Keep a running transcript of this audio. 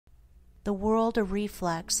the world a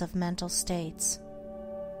reflex of mental states.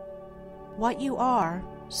 What you are,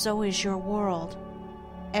 so is your world.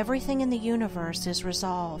 Everything in the universe is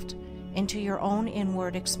resolved into your own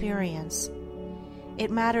inward experience.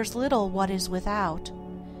 It matters little what is without,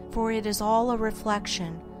 for it is all a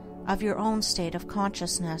reflection of your own state of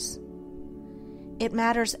consciousness. It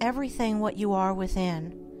matters everything what you are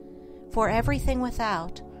within, for everything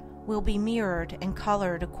without will be mirrored and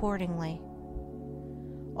colored accordingly.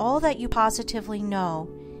 All that you positively know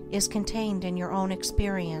is contained in your own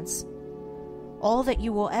experience. All that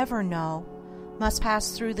you will ever know must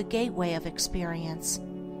pass through the gateway of experience,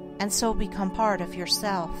 and so become part of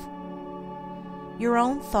yourself. Your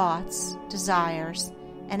own thoughts, desires,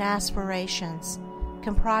 and aspirations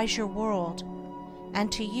comprise your world, and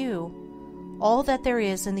to you, all that there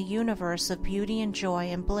is in the universe of beauty and joy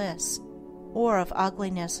and bliss, or of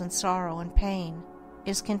ugliness and sorrow and pain,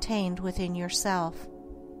 is contained within yourself.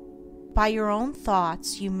 By your own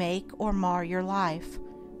thoughts you make or mar your life,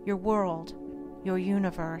 your world, your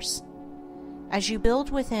universe. As you build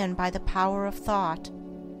within by the power of thought,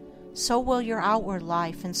 so will your outward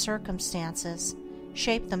life and circumstances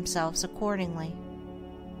shape themselves accordingly.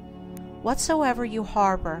 Whatsoever you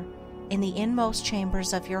harbor in the inmost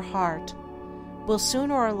chambers of your heart will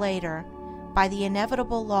sooner or later, by the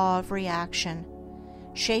inevitable law of reaction,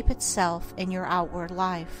 shape itself in your outward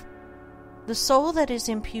life. The soul that is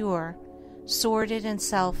impure, sordid, and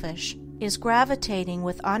selfish is gravitating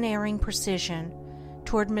with unerring precision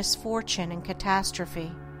toward misfortune and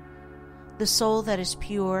catastrophe. The soul that is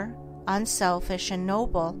pure, unselfish, and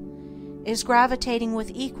noble is gravitating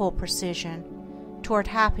with equal precision toward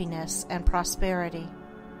happiness and prosperity.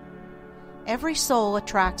 Every soul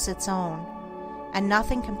attracts its own, and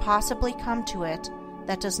nothing can possibly come to it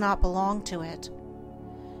that does not belong to it.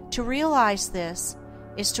 To realize this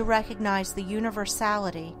is to recognize the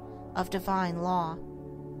universality of divine law.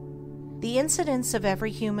 The incidents of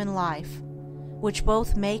every human life, which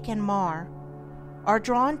both make and mar, are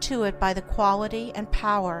drawn to it by the quality and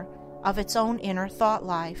power of its own inner thought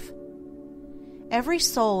life. Every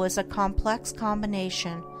soul is a complex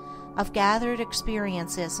combination of gathered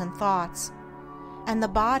experiences and thoughts, and the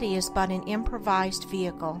body is but an improvised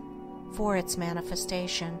vehicle for its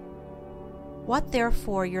manifestation. What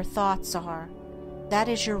therefore your thoughts are, that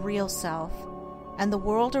is your real self, and the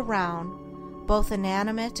world around, both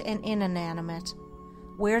inanimate and inanimate,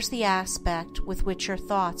 wears the aspect with which your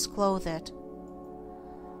thoughts clothe it.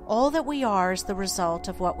 All that we are is the result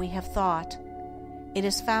of what we have thought. It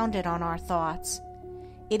is founded on our thoughts.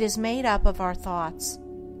 It is made up of our thoughts.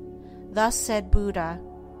 Thus said Buddha,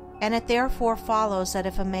 and it therefore follows that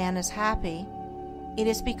if a man is happy, it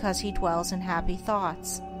is because he dwells in happy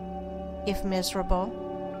thoughts. If miserable,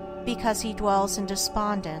 because he dwells in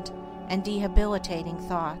despondent and debilitating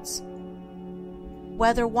thoughts.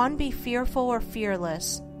 Whether one be fearful or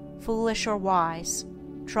fearless, foolish or wise,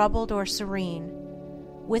 troubled or serene,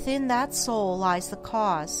 within that soul lies the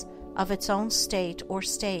cause of its own state or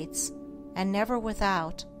states, and never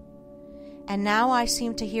without. And now I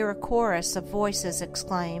seem to hear a chorus of voices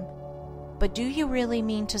exclaim, "But do you really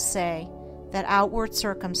mean to say that outward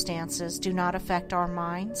circumstances do not affect our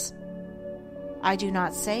minds?" I do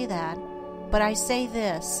not say that, but I say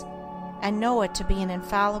this, and know it to be an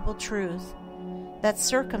infallible truth, that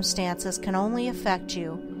circumstances can only affect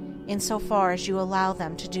you insofar as you allow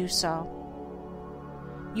them to do so.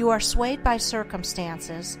 You are swayed by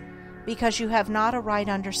circumstances because you have not a right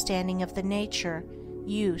understanding of the nature,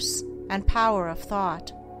 use, and power of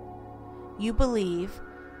thought. You believe,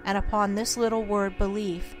 and upon this little word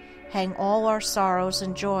belief hang all our sorrows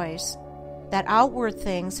and joys, that outward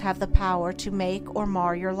things have the power to make or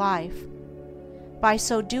mar your life. By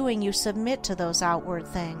so doing you submit to those outward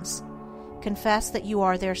things, confess that you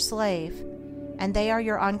are their slave, and they are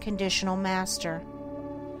your unconditional master.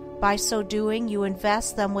 By so doing you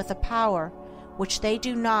invest them with a power which they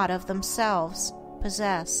do not of themselves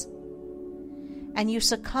possess. And you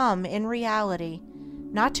succumb in reality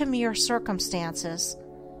not to mere circumstances,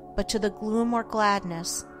 but to the gloom or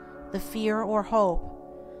gladness, the fear or hope,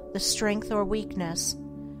 the strength or weakness,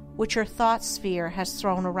 which your thought sphere has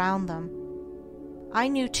thrown around them. I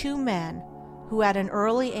knew two men who at an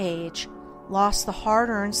early age lost the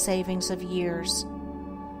hard-earned savings of years.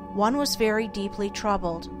 One was very deeply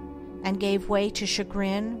troubled, and gave way to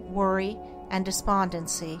chagrin, worry, and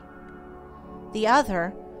despondency. The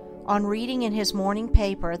other, on reading in his morning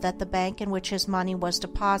paper that the bank in which his money was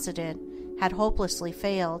deposited had hopelessly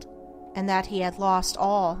failed, and that he had lost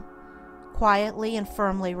all, quietly and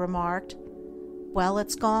firmly remarked, "Well,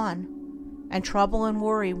 it's gone, and trouble and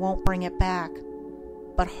worry won't bring it back,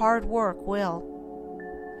 but hard work will."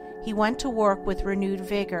 he went to work with renewed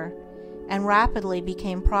vigor and rapidly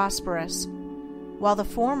became prosperous, while the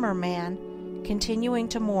former man, continuing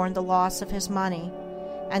to mourn the loss of his money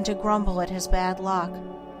and to grumble at his bad luck,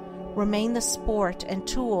 remained the sport and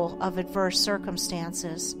tool of adverse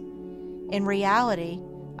circumstances, in reality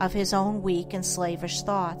of his own weak and slavish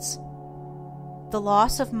thoughts. The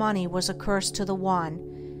loss of money was a curse to the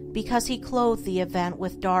one because he clothed the event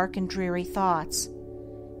with dark and dreary thoughts.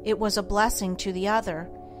 It was a blessing to the other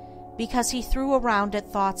because he threw around it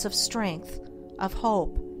thoughts of strength, of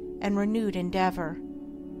hope, and renewed endeavor.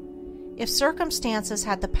 If circumstances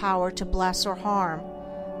had the power to bless or harm,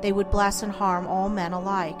 they would bless and harm all men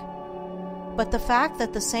alike. But the fact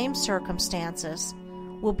that the same circumstances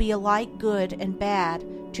will be alike good and bad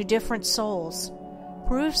to different souls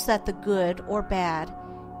proves that the good or bad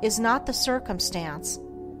is not the circumstance,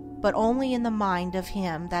 but only in the mind of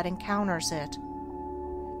him that encounters it.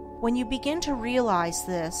 When you begin to realize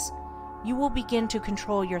this, you will begin to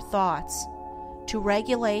control your thoughts, to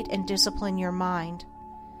regulate and discipline your mind,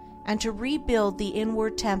 and to rebuild the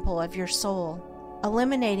inward temple of your soul,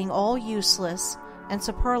 eliminating all useless and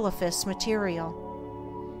superfluous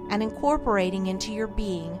material, and incorporating into your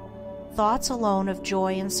being thoughts alone of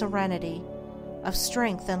joy and serenity, of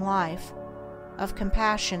strength and life, of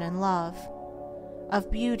compassion and love,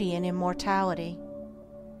 of beauty and immortality.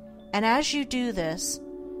 And as you do this,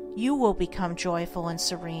 you will become joyful and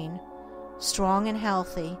serene, strong and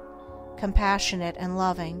healthy, compassionate and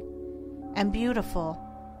loving, and beautiful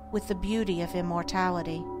with the beauty of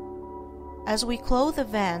immortality. As we clothe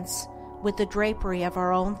events with the drapery of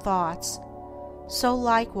our own thoughts, so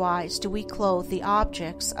likewise do we clothe the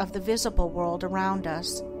objects of the visible world around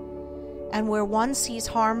us, and where one sees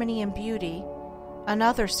harmony and beauty,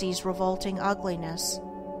 another sees revolting ugliness.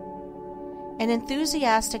 An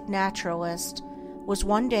enthusiastic naturalist was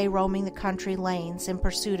one day roaming the country lanes in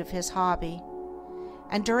pursuit of his hobby,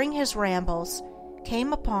 and during his rambles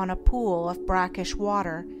came upon a pool of brackish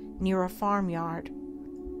water near a farmyard.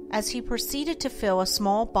 As he proceeded to fill a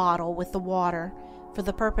small bottle with the water for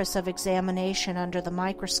the purpose of examination under the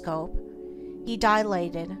microscope, he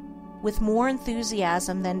dilated, with more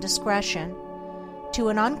enthusiasm than discretion, to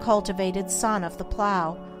an uncultivated son of the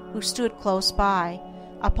plough who stood close by,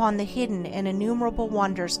 upon the hidden and innumerable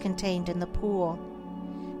wonders contained in the pool,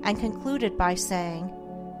 and concluded by saying,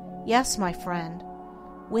 "Yes, my friend,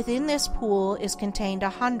 within this pool is contained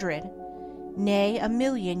 100, nay,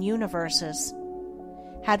 1,000,000 universes,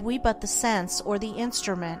 had we but the sense or the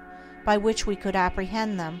instrument by which we could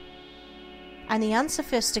apprehend them." And the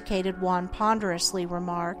unsophisticated one ponderously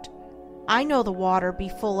remarked, "I know the water be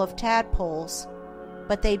full of tadpoles,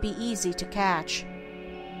 but they be easy to catch."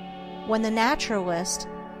 When the naturalist,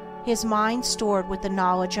 his mind stored with the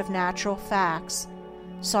knowledge of natural facts,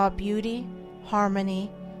 saw beauty,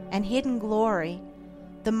 harmony, and hidden glory,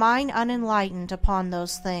 the mind unenlightened upon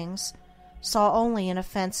those things saw only an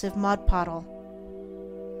offensive mud puddle.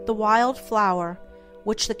 The wild flower,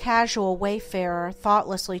 which the casual wayfarer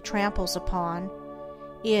thoughtlessly tramples upon,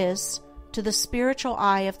 is, to the spiritual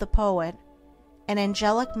eye of the poet, an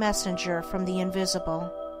angelic messenger from the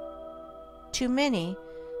invisible. To many,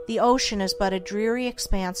 the ocean is but a dreary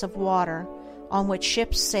expanse of water on which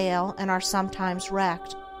ships sail and are sometimes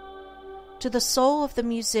wrecked. To the soul of the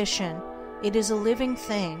musician, it is a living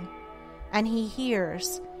thing, and he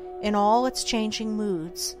hears, in all its changing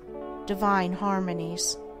moods, divine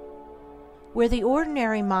harmonies. Where the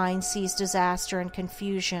ordinary mind sees disaster and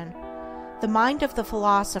confusion, the mind of the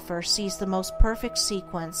philosopher sees the most perfect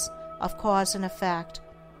sequence of cause and effect,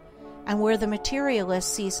 and where the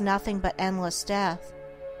materialist sees nothing but endless death,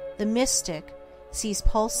 the mystic sees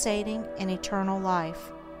pulsating and eternal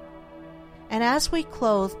life. And as we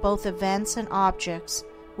clothe both events and objects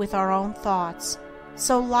with our own thoughts,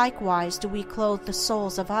 so likewise do we clothe the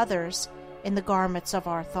souls of others in the garments of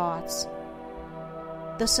our thoughts.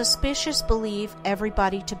 The suspicious believe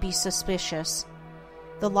everybody to be suspicious.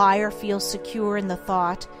 The liar feels secure in the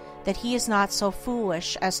thought that he is not so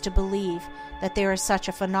foolish as to believe that there is such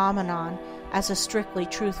a phenomenon as a strictly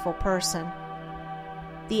truthful person.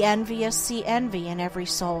 The envious see envy in every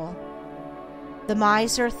soul. The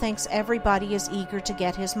miser thinks everybody is eager to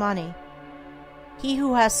get his money. He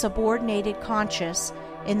who has subordinated conscience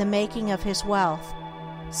in the making of his wealth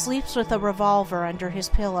sleeps with a revolver under his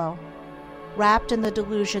pillow, wrapped in the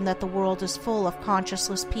delusion that the world is full of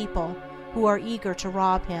conscienceless people who are eager to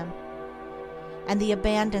rob him. And the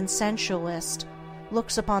abandoned sensualist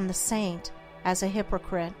looks upon the saint as a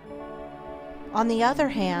hypocrite. On the other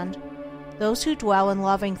hand, those who dwell in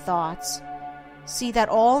loving thoughts see that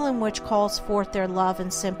all in which calls forth their love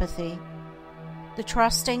and sympathy. The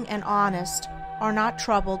trusting and honest are not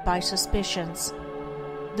troubled by suspicions.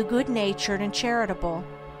 The good-natured and charitable,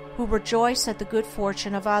 who rejoice at the good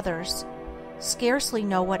fortune of others, scarcely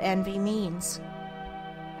know what envy means.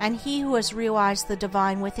 And he who has realized the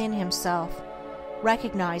divine within himself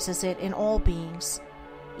recognizes it in all beings,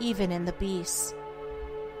 even in the beasts.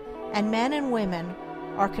 And men and women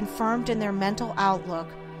are confirmed in their mental outlook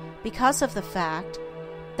because of the fact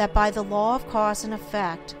that by the law of cause and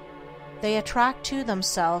effect they attract to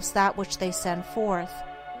themselves that which they send forth,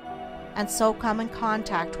 and so come in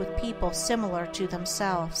contact with people similar to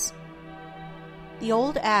themselves. The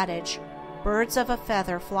old adage, "Birds of a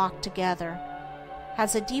feather flock together,"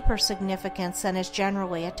 has a deeper significance than is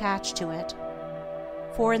generally attached to it.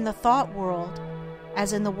 For in the thought world,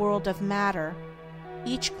 as in the world of matter,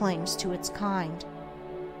 each clings to its kind.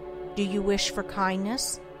 Do you wish for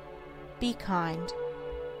kindness? Be kind.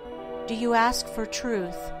 Do you ask for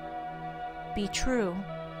truth? Be true.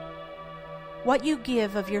 What you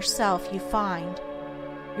give of yourself you find.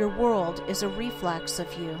 Your world is a reflex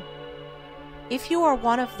of you. If you are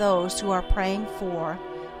one of those who are praying for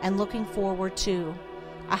and looking forward to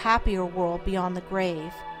a happier world beyond the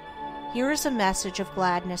grave, here is a message of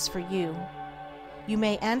gladness for you. You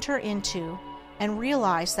may enter into and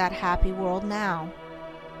realize that happy world now.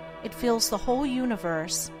 It fills the whole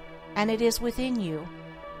universe, and it is within you,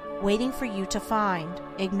 waiting for you to find,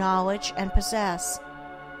 acknowledge, and possess,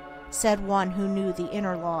 said one who knew the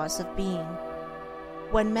inner laws of being.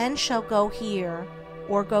 When men shall go here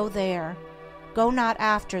or go there, go not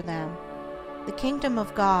after them. The kingdom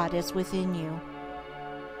of God is within you.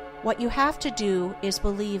 What you have to do is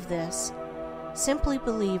believe this. Simply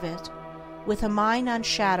believe it, with a mind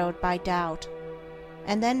unshadowed by doubt,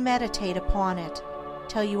 and then meditate upon it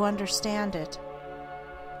till you understand it.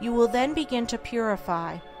 You will then begin to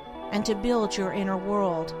purify and to build your inner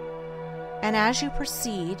world. And as you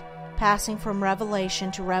proceed, passing from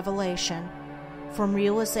revelation to revelation, from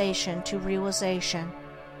realization to realization,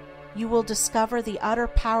 you will discover the utter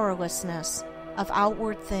powerlessness of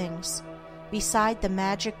outward things beside the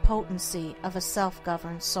magic potency of a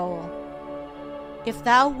self-governed soul. If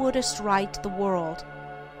thou wouldest right the world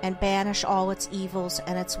and banish all its evils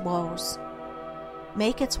and its woes,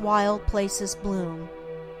 make its wild places bloom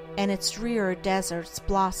and its drear deserts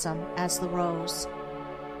blossom as the rose,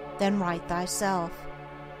 then right thyself.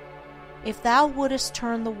 If thou wouldest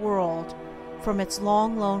turn the world from its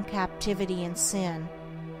long lone captivity in sin,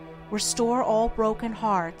 restore all broken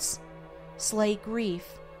hearts, slay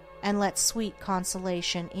grief, and let sweet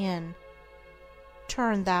consolation in,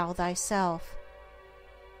 turn thou thyself.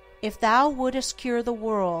 If thou wouldest cure the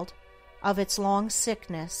world of its long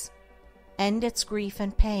sickness, end its grief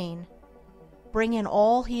and pain, bring in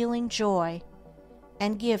all healing joy,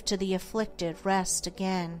 and give to the afflicted rest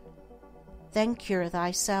again, then cure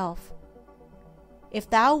thyself. If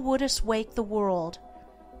thou wouldest wake the world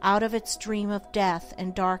out of its dream of death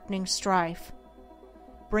and darkening strife,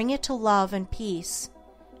 bring it to love and peace,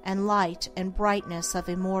 and light and brightness of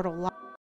immortal life.